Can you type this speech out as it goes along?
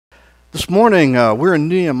This morning, we're in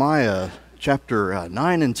Nehemiah chapter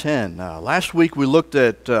 9 and 10. Last week we looked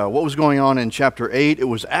at what was going on in chapter 8. It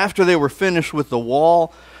was after they were finished with the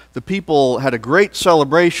wall. The people had a great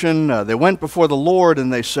celebration. They went before the Lord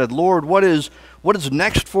and they said, "Lord, what is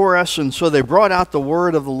next for us?" And so they brought out the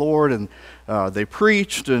word of the Lord and they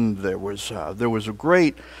preached, and there was a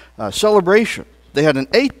great celebration. They had an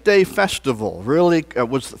 8-day festival. Really, it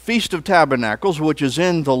was the Feast of Tabernacles, which is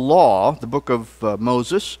in the law, the book of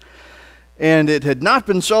Moses. And it had not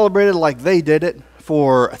been celebrated like they did it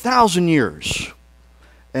for 1,000 years.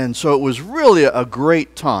 And so it was really a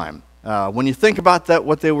great time. When you think about that,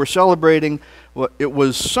 what they were celebrating, it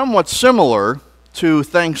was somewhat similar to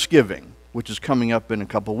Thanksgiving, which is coming up in a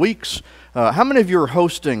couple weeks. How many of you are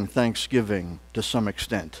hosting Thanksgiving to some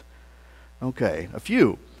extent? Okay, a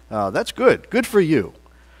few. That's good. Good for you.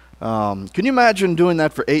 Can you imagine doing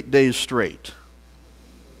that for 8 days straight?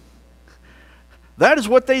 That is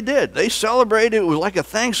what they did. They celebrated. It was like a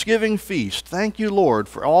Thanksgiving feast. Thank you, Lord,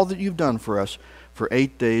 for all that you've done for us for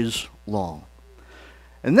 8 days long.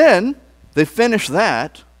 And then they finish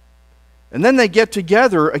that, and then they get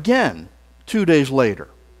together again 2 days later.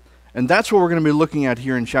 And that's what we're going to be looking at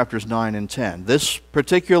here in chapters 9 and 10. This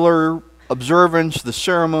particular observance, the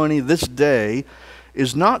ceremony, this day,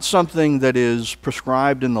 is not something that is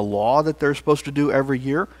prescribed in the law that they're supposed to do every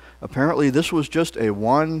year. Apparently, this was just a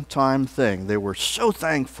one-time thing. They were so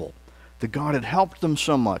thankful that God had helped them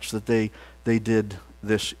so much that they did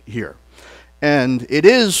this here. And it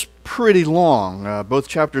is pretty long. Both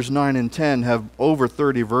chapters 9 and 10 have over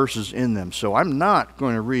 30 verses in them, so I'm not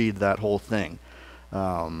going to read that whole thing.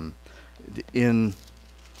 In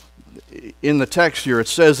the text here, it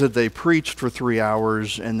says that they preached for 3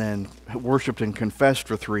 hours and then worshiped and confessed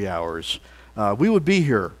for 3 hours. We would be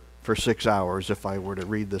here for 6 hours if I were to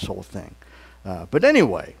read this whole thing. But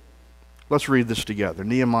anyway, let's read this together.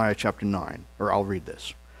 Nehemiah chapter 9, or I'll read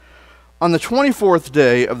this. On the 24th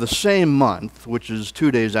day of the same month, which is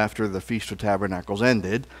 2 days after the Feast of Tabernacles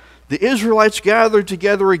ended, the Israelites gathered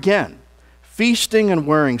together again, feasting and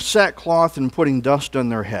wearing sackcloth and putting dust on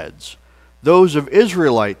their heads. Those of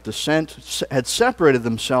Israelite descent had separated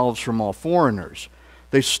themselves from all foreigners.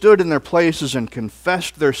 They stood in their places and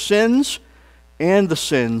confessed their sins and the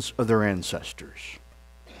sins of their ancestors.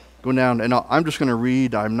 Go down, and I'm just going to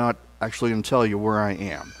read. I'm not actually going to tell you where I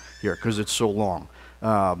am here because it's so long.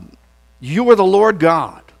 You are the Lord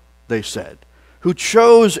God, they said, who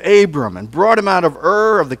chose Abram and brought him out of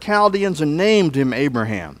Ur of the Chaldeans and named him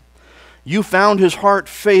Abraham. You found his heart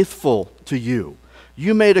faithful to you.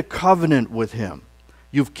 You made a covenant with him.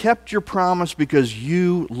 You've kept your promise because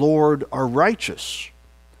you, Lord, are righteous.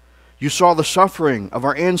 You saw the suffering of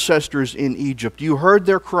our ancestors in Egypt. You heard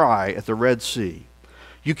their cry at the Red Sea.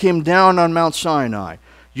 You came down on Mount Sinai.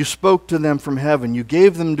 You spoke to them from heaven. You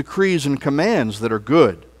gave them decrees and commands that are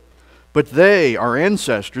good. But they, our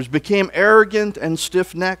ancestors, became arrogant and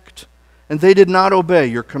stiff-necked, and they did not obey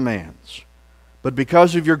your commands. But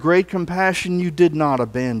because of your great compassion, you did not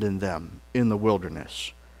abandon them in the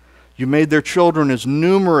wilderness. You made their children as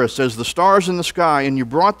numerous as the stars in the sky, and you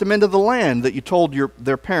brought them into the land that you told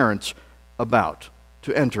their parents about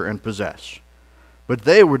to enter and possess. But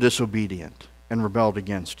they were disobedient and rebelled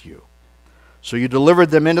against you. So you delivered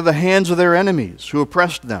them into the hands of their enemies who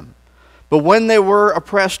oppressed them. But when they were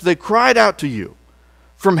oppressed, they cried out to you.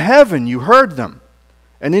 From heaven you heard them,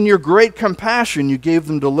 and in your great compassion you gave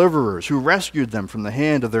them deliverers who rescued them from the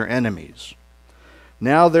hand of their enemies.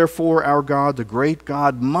 Now, therefore, our God, the great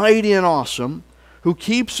God, mighty and awesome, who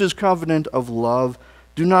keeps his covenant of love,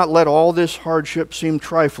 do not let all this hardship seem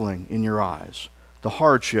trifling in your eyes, the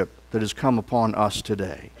hardship that has come upon us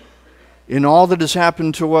today. In all that has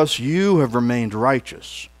happened to us, you have remained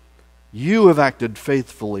righteous. You have acted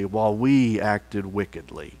faithfully while we acted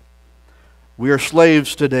wickedly. We are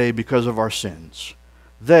slaves today because of our sins.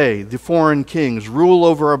 They, the foreign kings, rule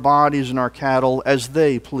over our bodies and our cattle as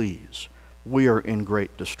they please. We are in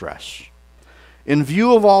great distress. In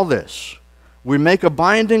view of all this, we make a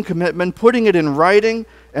binding commitment, putting it in writing,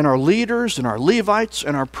 and our leaders and our Levites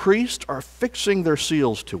and our priests are fixing their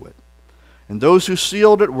seals to it. And those who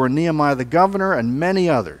sealed it were Nehemiah the governor and many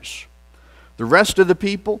others. The rest of the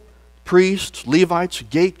people, priests, Levites,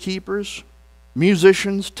 gatekeepers,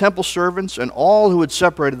 musicians, temple servants, and all who had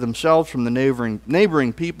separated themselves from the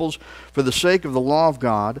neighboring peoples for the sake of the law of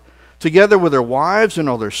God, together with their wives and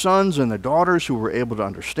all their sons and their daughters who were able to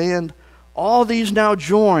understand, all these now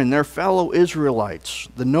join their fellow Israelites,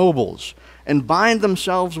 the nobles, and bind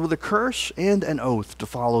themselves with a curse and an oath to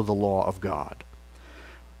follow the law of God.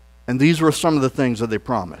 And these were some of the things that they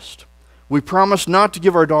promised. We promise not to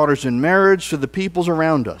give our daughters in marriage to the peoples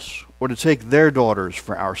around us, or to take their daughters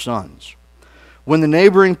for our sons. When the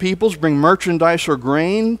neighboring peoples bring merchandise or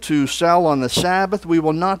grain to sell on the Sabbath, we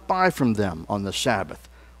will not buy from them on the Sabbath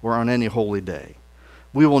or on any holy day.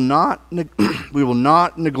 We will not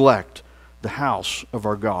neglect the house of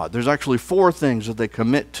our God. There's actually 4 things that they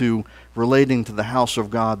commit to relating to the house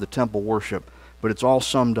of God, the temple worship, but it's all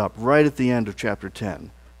summed up right at the end of chapter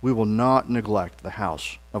 10. We will not neglect the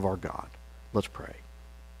house of our God. Let's pray.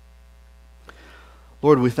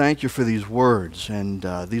 Lord, we thank you for these words, and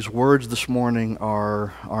these words this morning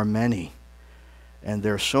are many, and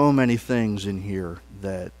there are so many things in here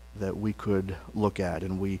that we could look at,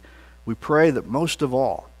 and we pray that most of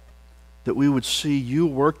all, that we would see you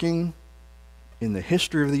working in the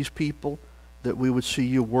history of these people, that we would see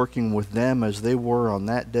you working with them as they were on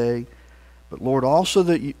that day, but Lord, also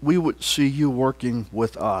that we would see you working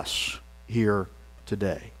with us here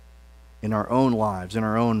today, in our own lives, in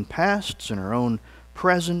our own pasts, in our own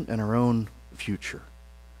present, and our own future.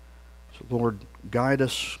 So Lord, guide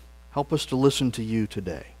us, help us to listen to you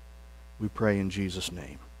today. We pray in Jesus'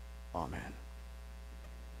 name. Amen.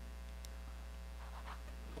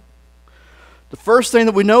 The first thing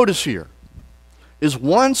that we notice here is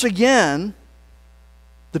once again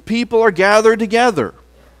the people are gathered together.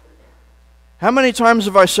 How many times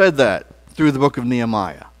have I said that through the book of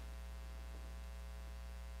Nehemiah?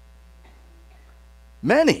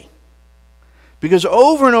 Many. Because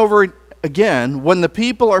over and over again, when the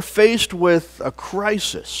people are faced with a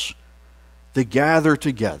crisis, they gather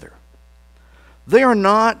together. They are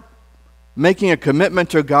not making a commitment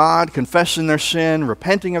to God, confessing their sin,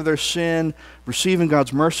 repenting of their sin, receiving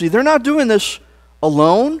God's mercy. They're not doing this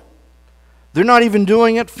alone. They're not even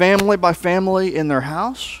doing it family by family in their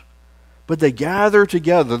house, but they gather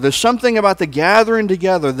together. There's something about the gathering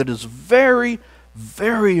together that is very,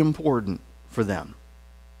 very important for them.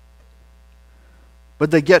 But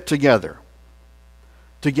they get together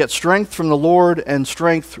to get strength from the Lord and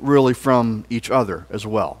strength really from each other as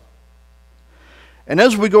well. And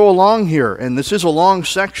as we go along here, and this is a long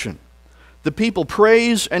section, the people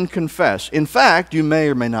praise and confess. In fact, you may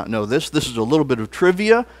or may not know this. This is a little bit of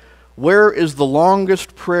trivia. Where is the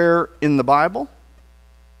longest prayer in the Bible?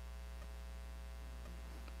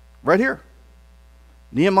 Right here.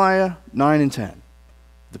 Nehemiah 9 and 10.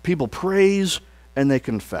 The people praise and they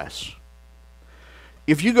confess.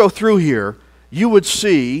 If you go through here, you would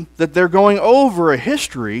see that they're going over a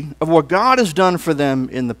history of what God has done for them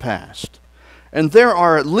in the past. And there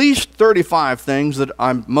are at least 35 things that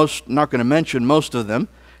I'm not going to mention most of them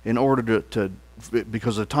in order to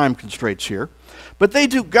because of time constraints here. But they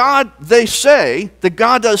say that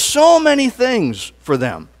God does so many things for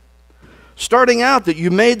them. Starting out that you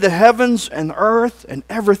made the heavens and the earth and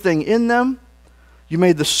everything in them. You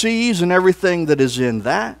made the seas and everything that is in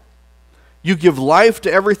that. You give life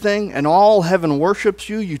to everything, and all heaven worships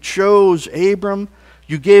you. You chose Abram.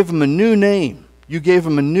 You gave him a new name. You gave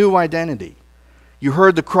him a new identity. You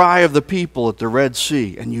heard the cry of the people at the Red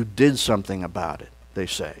Sea, and you did something about it, they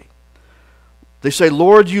say. They say,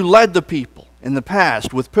 Lord, you led the people in the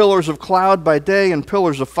past with pillars of cloud by day and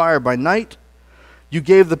pillars of fire by night. You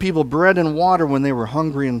gave the people bread and water when they were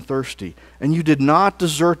hungry and thirsty, and you did not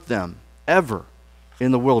desert them ever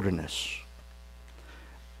in the wilderness.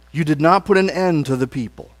 You did not put an end to the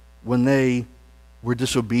people when they were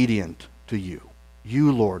disobedient to you.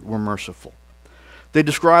 You, Lord, were merciful. They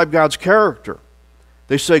describe God's character.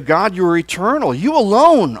 They say, God, you are eternal. You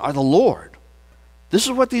alone are the Lord. This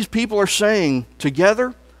is what these people are saying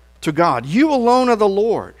together to God. You alone are the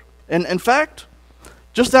Lord. And in fact,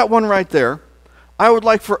 just that one right there, I would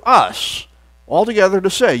like for us all together to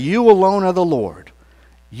say, you alone are the Lord.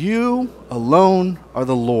 You alone are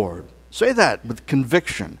the Lord. Say that with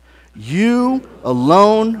conviction. You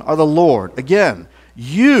alone are the Lord. Again,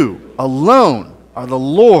 you alone are the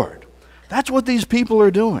Lord. That's what these people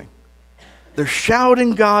are doing. They're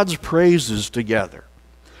shouting God's praises together.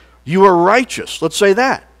 You are righteous. Let's say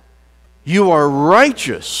that. You are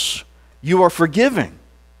righteous. You are forgiving.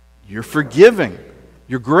 You're forgiving.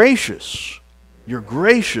 You're gracious. You're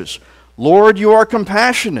gracious. Lord, you are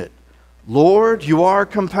compassionate. Lord, you are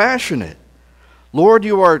compassionate. Lord,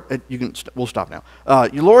 you are, we'll stop now.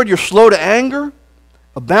 Lord, you're slow to anger,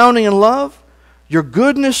 abounding in love. Your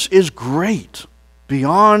goodness is great,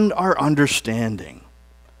 beyond our understanding.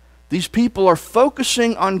 These people are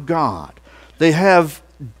focusing on God. They have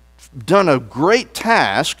done a great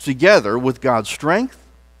task together with God's strength,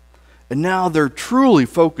 and now they're truly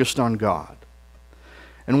focused on God.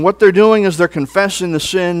 And what they're doing is they're confessing the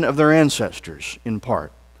sin of their ancestors, in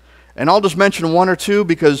part. And I'll just mention one or two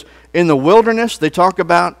because in the wilderness they talk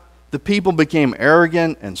about The people became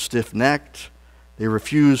arrogant and stiff-necked. They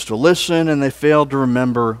refused to listen, and they failed to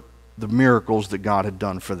remember the miracles that God had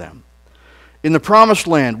done for them. In the Promised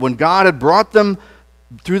Land, when God had brought them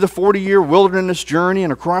through the 40-year wilderness journey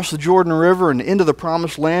and across the Jordan River and into the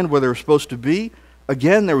Promised Land where they were supposed to be,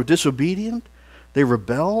 again, they were disobedient. They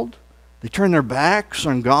rebelled. They turned their backs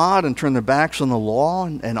on God and turned their backs on the law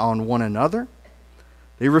and on one another.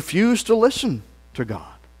 They refused to listen to God.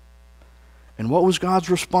 And what was God's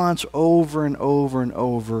response over and over and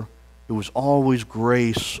over? It was always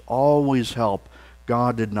grace, always help.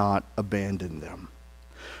 God did not abandon them.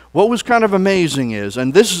 What was kind of amazing is,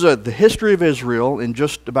 and this is the history of Israel in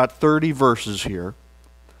just about 30 verses here,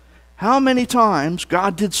 how many times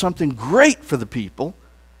God did something great for the people,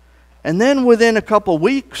 and then within a couple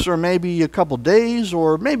weeks or maybe a couple days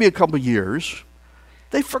or maybe a couple years,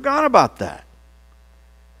 they forgot about that.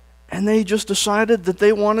 And they just decided that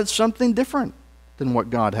they wanted something different than what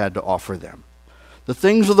God had to offer them. The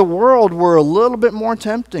things of the world were a little bit more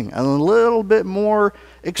tempting and a little bit more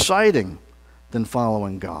exciting than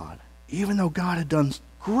following God, even though God had done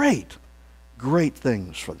great, great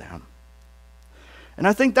things for them. And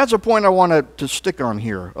I think that's a point I want to stick on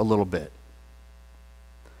here a little bit.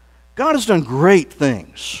 God has done great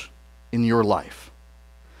things in your life.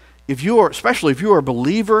 Especially if you are a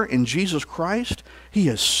believer in Jesus Christ, He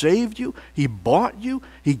has saved you, He bought you,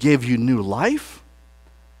 He gave you new life.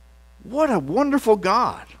 What a wonderful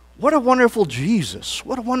God. What a wonderful Jesus.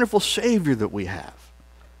 What a wonderful Savior that we have.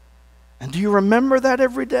 And do you remember that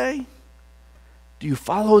every day? Do you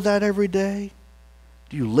follow that every day?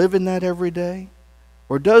 Do you live in that every day?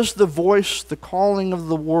 Or does the voice, the calling of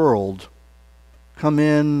the world, come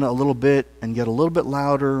in a little bit and get a little bit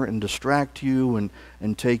louder and distract you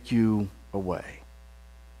and take you away?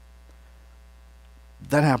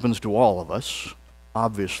 That happens to all of us,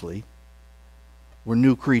 obviously. We're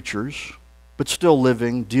new creatures, but still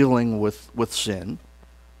living, dealing with sin.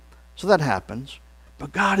 So that happens.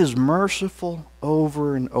 But God is merciful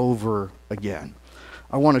over and over again.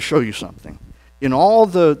 I want to show you something. In all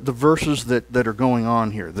the verses that are going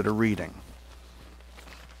on here, that are reading,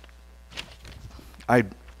 I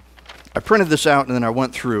printed this out and then I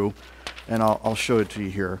went through, and I'll show it to you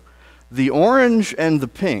here. The orange and the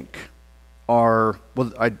pink are,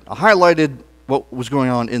 well, I highlighted what was going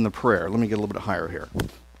on in the prayer. Let me get a little bit higher here.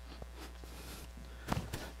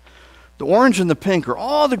 The orange and the pink are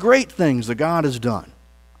all the great things that God has done.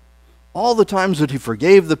 All the times that He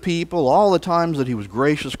forgave the people, all the times that He was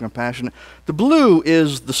gracious and compassionate. The blue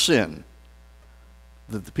is the sin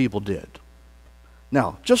that the people did.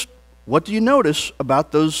 Now, just what do you notice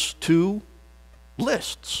about those two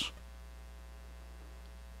lists?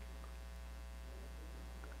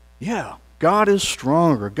 Yeah, God is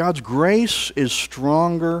stronger. God's grace is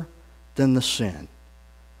stronger than the sin.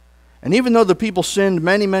 And even though the people sinned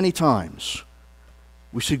many, many times,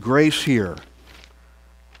 we see grace here.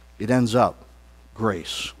 It ends up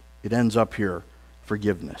grace. It ends up here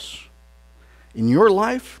forgiveness. In your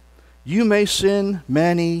life, you may sin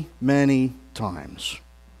many, many times.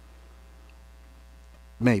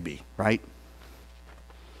 Maybe, right?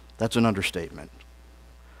 That's an understatement.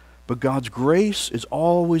 But God's grace is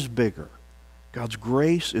always bigger. God's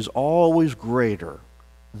grace is always greater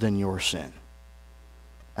than your sin.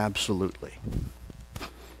 Absolutely.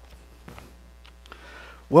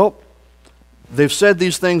 Well, they've said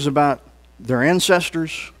these things about their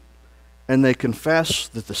ancestors, and they confess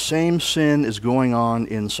that the same sin is going on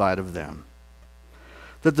inside of them.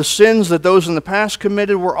 That the sins that those in the past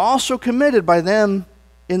committed were also committed by them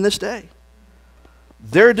in this day.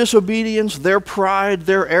 Their disobedience, their pride,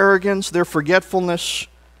 their arrogance, their forgetfulness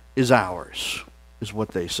is ours, is what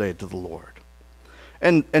they say to the Lord.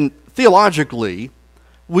 And theologically,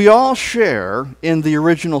 we all share in the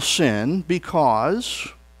original sin because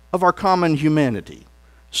of our common humanity.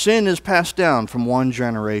 Sin is passed down from one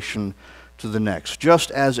generation to the next, just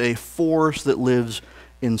as a force that lives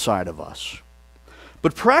inside of us.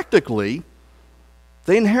 But practically,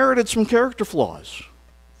 they inherited some character flaws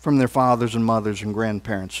from their fathers and mothers and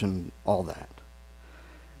grandparents and all that.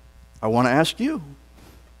 I want to ask you,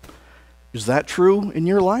 is that true in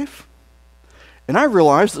your life? And I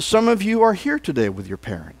realize that some of you are here today with your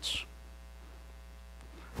parents,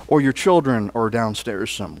 or your children are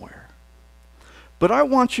downstairs somewhere. But I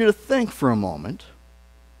want you to think for a moment,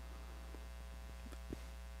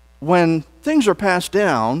 when things are passed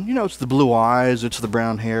down, you know, it's the blue eyes, it's the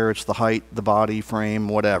brown hair, it's the height, the body frame,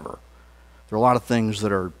 whatever. There are a lot of things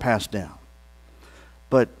that are passed down.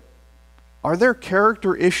 But are there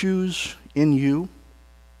character issues in you?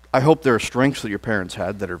 I hope there are strengths that your parents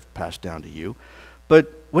had that are passed down to you.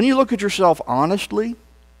 But when you look at yourself honestly,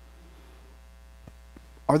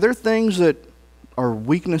 are there things that are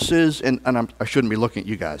weaknesses, and I shouldn't be looking at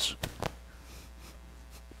you guys.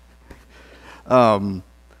 Are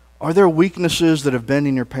there weaknesses that have been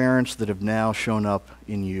in your parents that have now shown up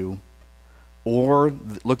in you? Or,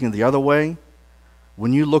 looking the other way,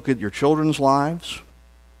 when you look at your children's lives,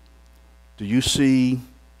 do you see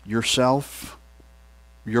yourself,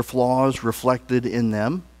 your flaws reflected in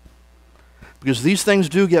them? Because these things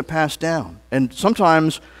do get passed down. And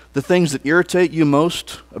sometimes the things that irritate you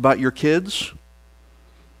most about your kids,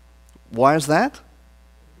 why is that?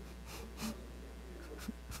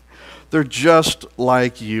 They're just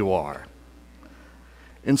like you are.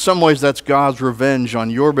 In some ways, that's God's revenge on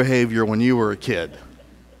your behavior when you were a kid.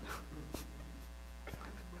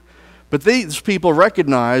 But these people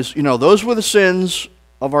recognize, those were the sins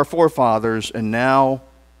of our forefathers, and now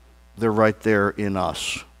they're right there in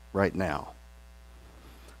us right now.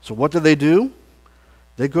 So what do?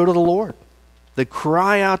 They go to the Lord. They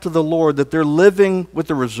cry out to the Lord that they're living with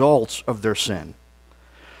the results of their sin.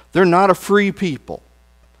 They're not a free people.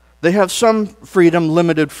 They have some freedom,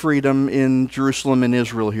 limited freedom in Jerusalem and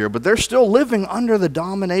Israel here, but they're still living under the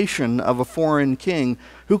domination of a foreign king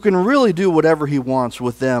who can really do whatever he wants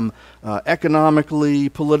with them economically,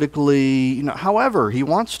 politically, however he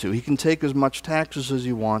wants to. He can take as much taxes as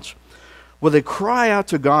he wants. Well, they cry out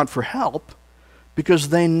to God for help because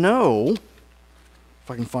they know,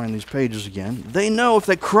 if I can find these pages again, they know if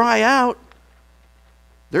they cry out,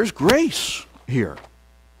 there's grace here.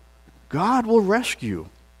 God will rescue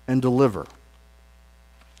and deliver.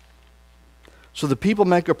 So the people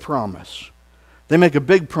make a promise. They make a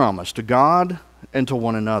big promise to God and to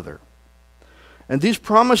one another. And these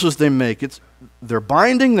promises they make, they're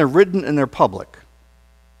binding, they're written, and they're public.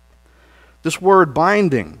 This word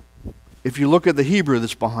binding, if you look at the Hebrew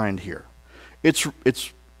that's behind here,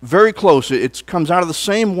 it's very close. It comes out of the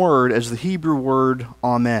same word as the Hebrew word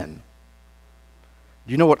amen.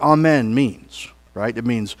 You know what amen means, right? It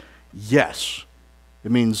means yes.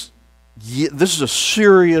 It means this is a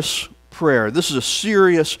serious prayer. This is a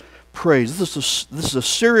serious praise. This is a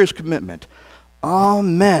serious commitment.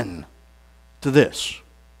 Amen to this.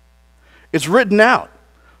 It's written out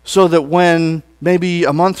so that when maybe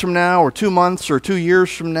a month from now or 2 months or 2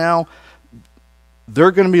 years from now,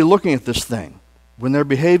 they're going to be looking at this thing. When their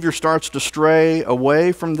behavior starts to stray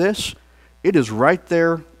away from this, it is right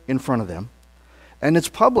there in front of them. And it's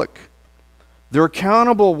public. They're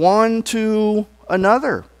accountable one to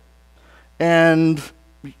another. And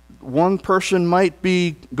one person might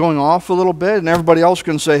be going off a little bit, and everybody else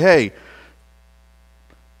can say, hey,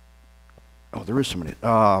 oh, there is somebody.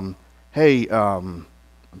 Hey, I'm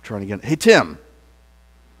trying to get, hey, Tim,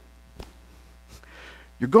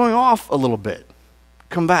 you're going off a little bit.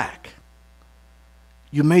 Come back.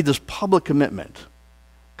 You made this public commitment.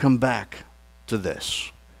 Come back to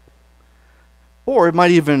this. Or it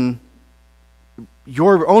might even,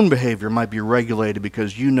 your own behavior might be regulated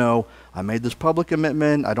because I made this public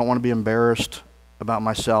commitment. I don't want to be embarrassed about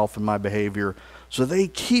myself and my behavior. So they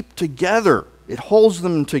keep together. It holds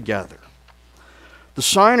them together. The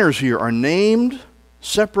signers here are named,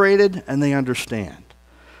 separated, and they understand.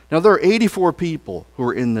 Now, there are 84 people who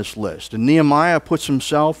are in this list, and Nehemiah puts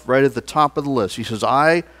himself right at the top of the list. He says,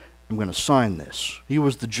 I am going to sign this. He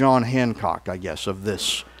was the John Hancock, I guess, of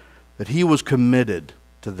this, that he was committed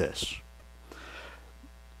to this.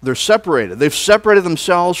 They're separated. They've separated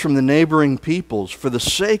themselves from the neighboring peoples for the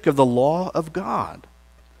sake of the law of God.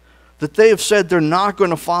 That they have said they're not going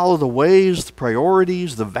to follow the ways, the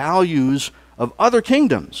priorities, the values of other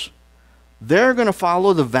kingdoms. They're going to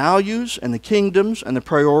follow the values and the kingdoms and the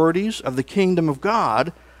priorities of the kingdom of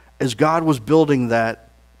God as God was building that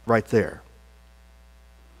right there.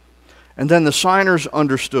 And then the signers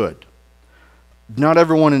understood. Not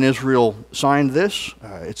everyone in Israel signed this.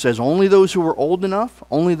 It says only those who were old enough,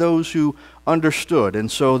 only those who understood. And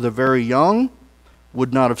so the very young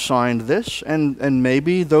would not have signed this, and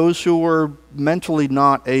maybe those who were mentally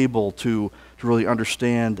not able to really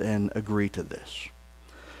understand and agree to this.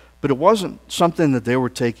 But it wasn't something that they were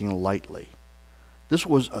taking lightly. This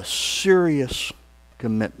was a serious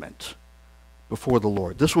commitment before the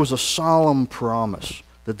Lord. This was a solemn promise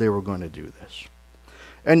that they were going to do this.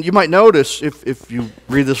 And you might notice, if you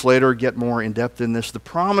read this later, get more in depth in this, the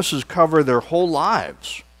promises cover their whole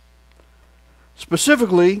lives.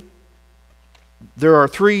 Specifically, there are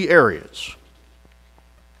 3 areas.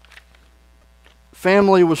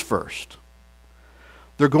 Family was first.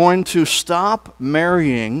 They're going to stop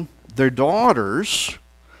marrying their daughters,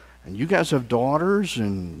 and you guys have daughters,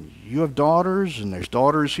 and you have daughters, and there's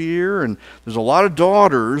daughters here, and there's a lot of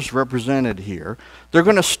daughters represented here. They're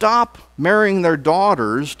going to stop marrying their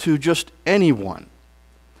daughters to just anyone.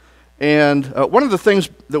 And one of the things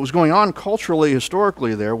that was going on culturally,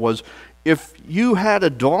 historically there was if you had a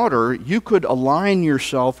daughter, you could align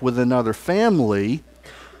yourself with another family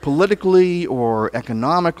politically or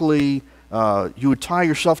economically. You would tie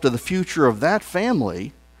yourself to the future of that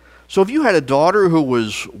family. So if you had a daughter who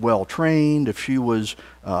was well-trained, if she was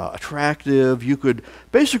attractive, you could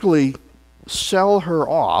basically sell her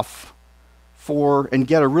off for and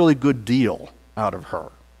get a really good deal out of her.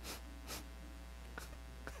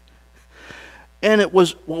 And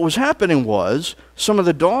what was happening was some of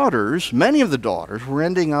the daughters, many of the daughters, were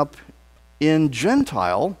ending up in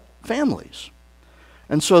Gentile families.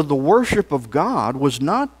 And so the worship of God was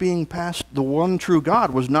not being passed, the one true God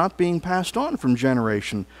was not being passed on from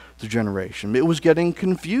generation to generation. It was getting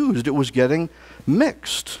confused. It was getting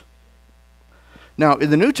mixed. Now, in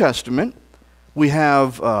the New Testament, we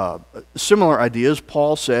have similar ideas.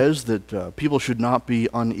 Paul says that people should not be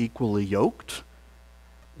unequally yoked,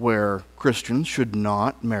 where Christians should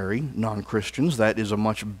not marry non-Christians. That is a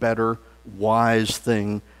much better, wise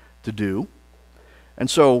thing to do. And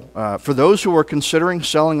so, for those who are considering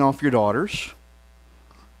selling off your daughters,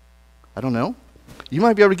 I don't know, you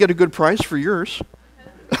might be able to get a good price for yours.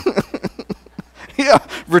 Yeah,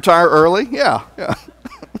 retire early, yeah.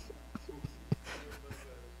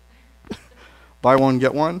 Buy one,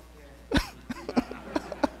 get one.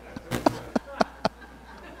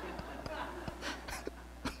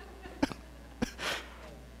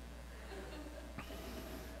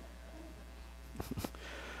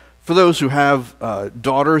 For those who have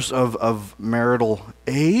daughters of marital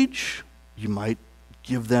age, you might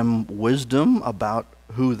give them wisdom about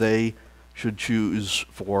who they should choose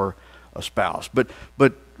for a spouse. But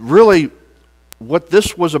really, what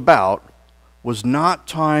this was about was not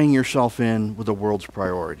tying yourself in with the world's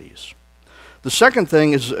priorities. The second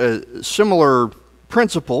thing is a similar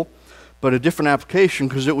principle, but a different application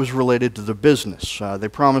because it was related to the business. They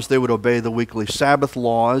promised they would obey the weekly Sabbath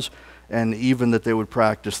laws, and even that they would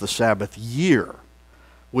practice the Sabbath year,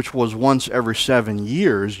 which was once every 7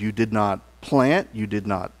 years. You did not plant, you did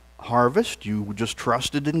not harvest, you just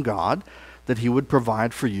trusted in God that He would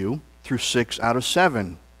provide for you through 6 out of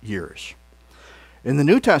 7 years. In the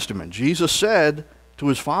New Testament, Jesus said to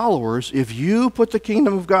His followers, if you put the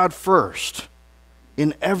kingdom of God first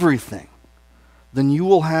in everything, then you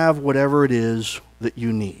will have whatever it is that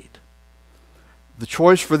you need. The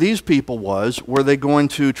choice for these people was, were they going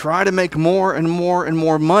to try to make more and more and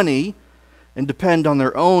more money and depend on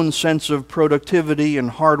their own sense of productivity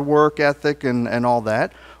and hard work ethic and all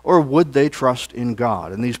that, or would they trust in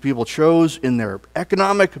God? And these people chose in their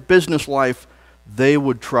economic business life, they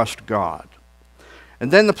would trust God.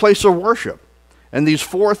 And then the place of worship. And these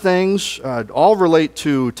 4 things all relate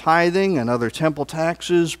to tithing and other temple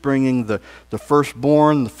taxes, bringing the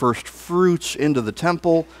firstborn, the first fruits into the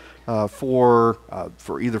temple, for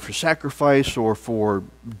either for sacrifice or for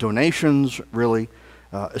donations, really.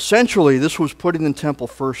 Essentially, this was putting the temple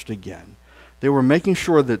first again. They were making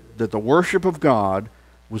sure that the worship of God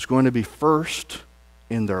was going to be first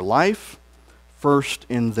in their life, first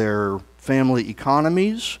in their family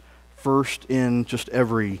economies, first in just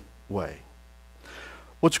every way.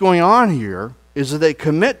 What's going on here is that they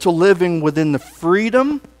commit to living within the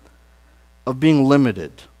freedom of being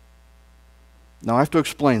limited. Now, I have to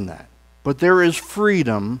explain that. But there is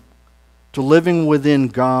freedom to living within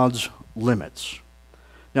God's limits.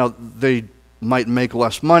 Now, they might make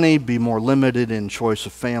less money, be more limited in choice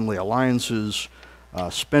of family alliances,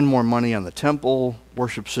 spend more money on the temple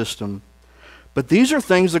worship system. But these are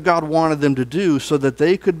things that God wanted them to do so that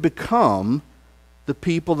they could become the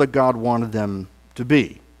people that God wanted them to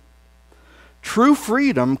be. True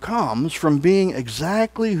freedom comes from being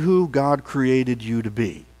exactly who God created you to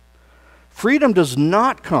be. Freedom does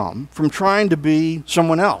not come from trying to be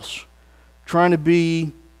someone else, trying to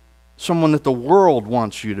be someone that the world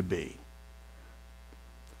wants you to be.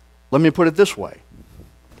 Let me put it this way.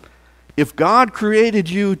 If God created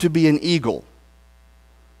you to be an eagle,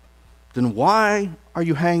 then why are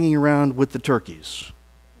you hanging around with the turkeys?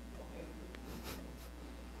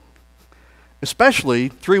 Especially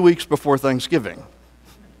 3 weeks before Thanksgiving.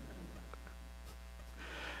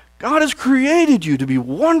 God has created you to be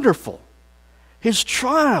wonderful, His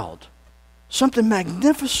child, something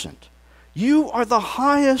magnificent. You are the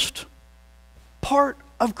highest part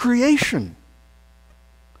of creation.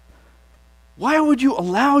 Why would you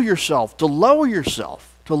allow yourself to lower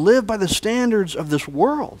yourself to live by the standards of this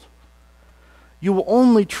world? You will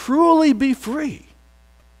only truly be free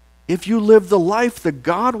if you live the life that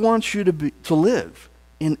God wants you to live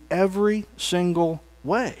in every single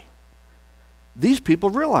way. These people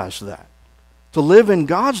realized that. To live in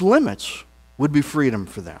God's limits would be freedom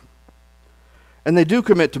for them. And they do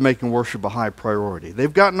commit to making worship a high priority.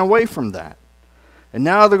 They've gotten away from that. And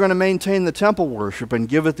now they're going to maintain the temple worship and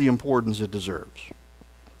give it the importance it deserves.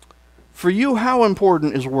 For you, how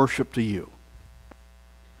important is worship to you?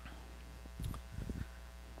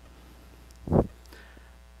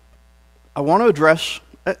 I want to address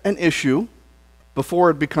an issue before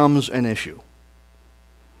it becomes an issue.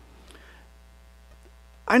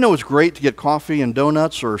 I know it's great to get coffee and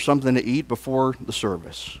donuts or something to eat before the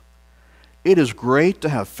service. It is great to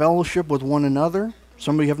have fellowship with one another,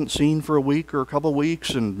 somebody you haven't seen for a week or a couple of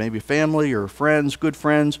weeks, and maybe family or friends, good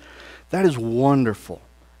friends. That is wonderful.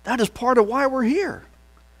 That is part of why we're here,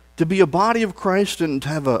 to be a body of Christ and to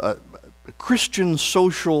have a Christian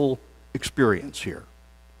social experience here.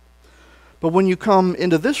 But when you come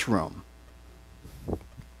into this room,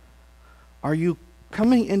 are you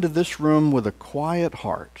coming into this room with a quiet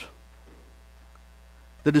heart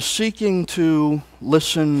that is seeking to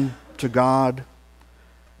listen to God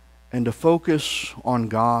and to focus on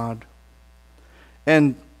God,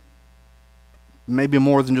 and maybe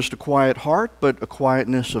more than just a quiet heart, but a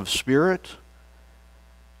quietness of spirit,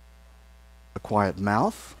 a quiet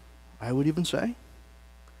mouth, I would even say,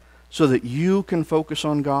 so that you can focus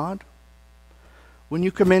on God? When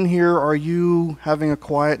you come in here, are you having a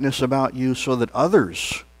quietness about you so that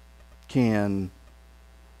others can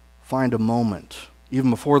find a moment, even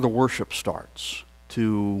before the worship starts,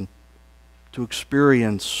 to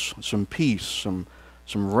experience some peace, some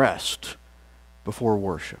rest before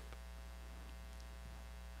worship?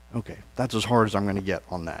 Okay, that's as hard as I'm going to get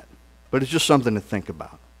on that. But it's just something to think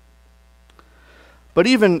about. But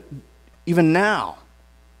even now,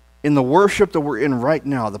 in the worship that we're in right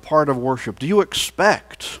now, the part of worship, do you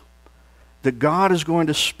expect that God is going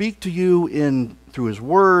to speak to you through His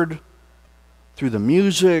Word, through the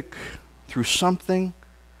music, through something?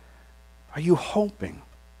 Are you hoping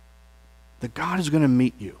that God is going to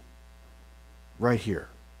meet you right here?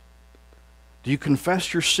 Do you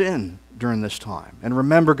confess your sin during this time and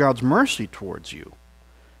remember God's mercy towards you?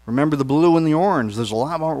 Remember the blue and the orange. There's a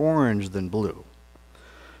lot more orange than blue.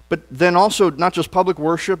 But then also, not just public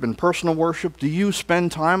worship and personal worship, do you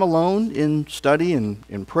spend time alone in study and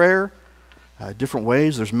in prayer? Different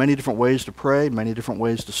ways. There's many different ways to pray, many different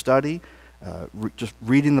ways to study. Just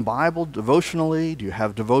reading the Bible devotionally. Do you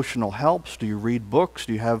have devotional helps? Do you read books?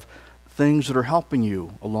 Do you have things that are helping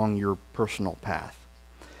you along your personal path?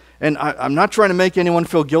 And I'm not trying to make anyone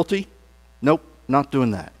feel guilty. Nope, not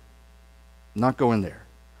doing that. Not going there.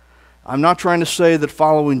 I'm not trying to say that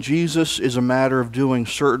following Jesus is a matter of doing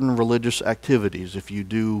certain religious activities. If you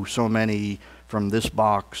do so many from this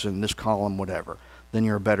box and this column, whatever, then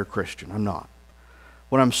you're a better Christian. I'm not.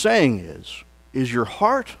 What I'm saying is your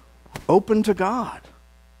heart open to God?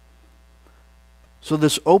 So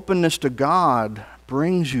this openness to God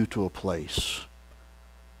brings you to a place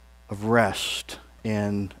of rest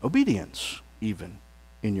and obedience, even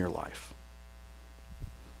in your life.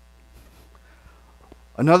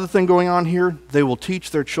 Another thing going on here, they will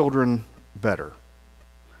teach their children better.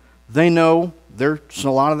 They know a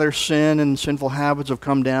lot of their sin and sinful habits have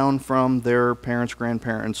come down from their parents,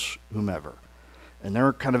 grandparents, whomever. And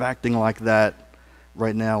they're kind of acting like that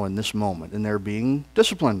right now in this moment. And they're being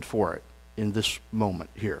disciplined for it in this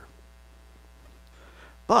moment here.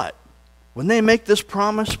 But when they make this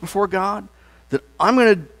promise before God that I'm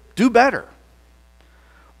going to do better,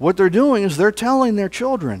 what they're doing is they're telling their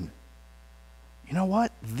children, you know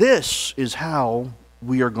what? This is how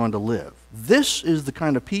we are going to live. This is the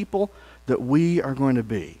kind of people that we are going to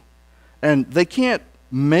be. And they can't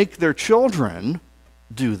make their children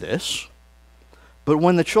do this, but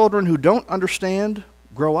when the children who don't understand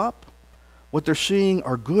grow up, what they're seeing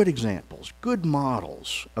are good examples, good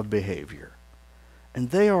models of behavior. And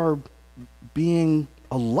they are being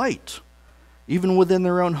a light, even within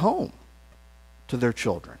their own home, to their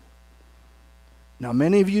children. Now,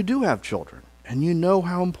 many of you do have children. And you know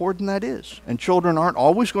how important that is. And children aren't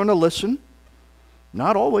always going to listen.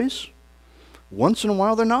 Not always. Once in a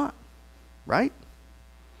while they're not. Right?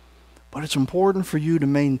 But it's important for you to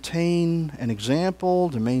maintain an example,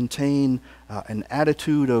 to maintain an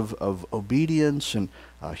attitude of obedience and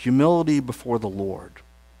humility before the Lord.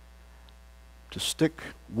 To stick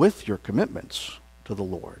with your commitments to the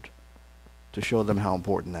Lord. To show them how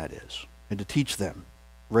important that is. And to teach them,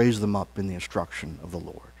 raise them up in the instruction of the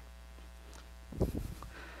Lord.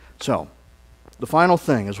 So, the final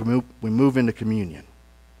thing as we move into communion.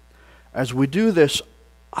 As we do this,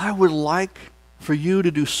 I would like for you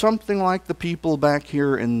to do something like the people back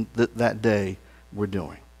here in that day were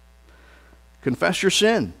doing. Confess your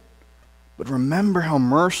sin, but remember how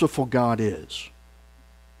merciful God is.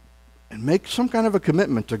 and make some kind of a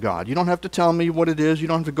commitment to God. You don't have to tell me what it is. You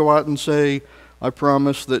don't have to go out and say, I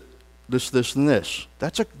promise that this, and this.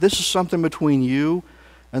 This is something between you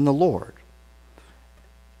and the Lord.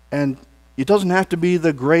 And it doesn't have to be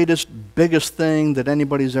the greatest, biggest thing that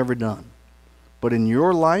anybody's ever done. But in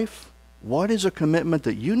your life, what is a commitment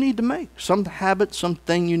that you need to make? Some habit,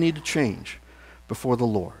 something you need to change before the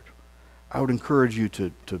Lord. I would encourage you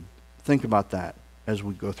to think about that as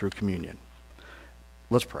we go through communion.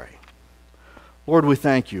 Let's pray. Lord, we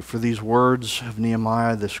thank you for these words of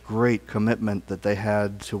Nehemiah, this great commitment that they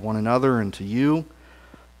had to one another and to you.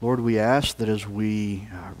 Lord, we ask that as we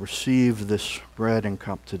receive this bread and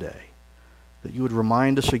cup today, that you would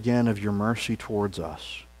remind us again of your mercy towards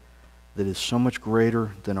us that is so much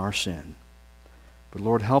greater than our sin. But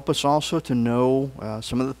Lord, help us also to know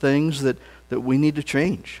some of the things that we need to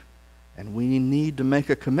change and we need to make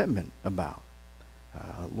a commitment about.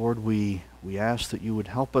 Lord, we ask that you would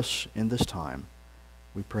help us in this time.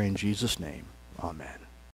 We pray in Jesus' name. Amen.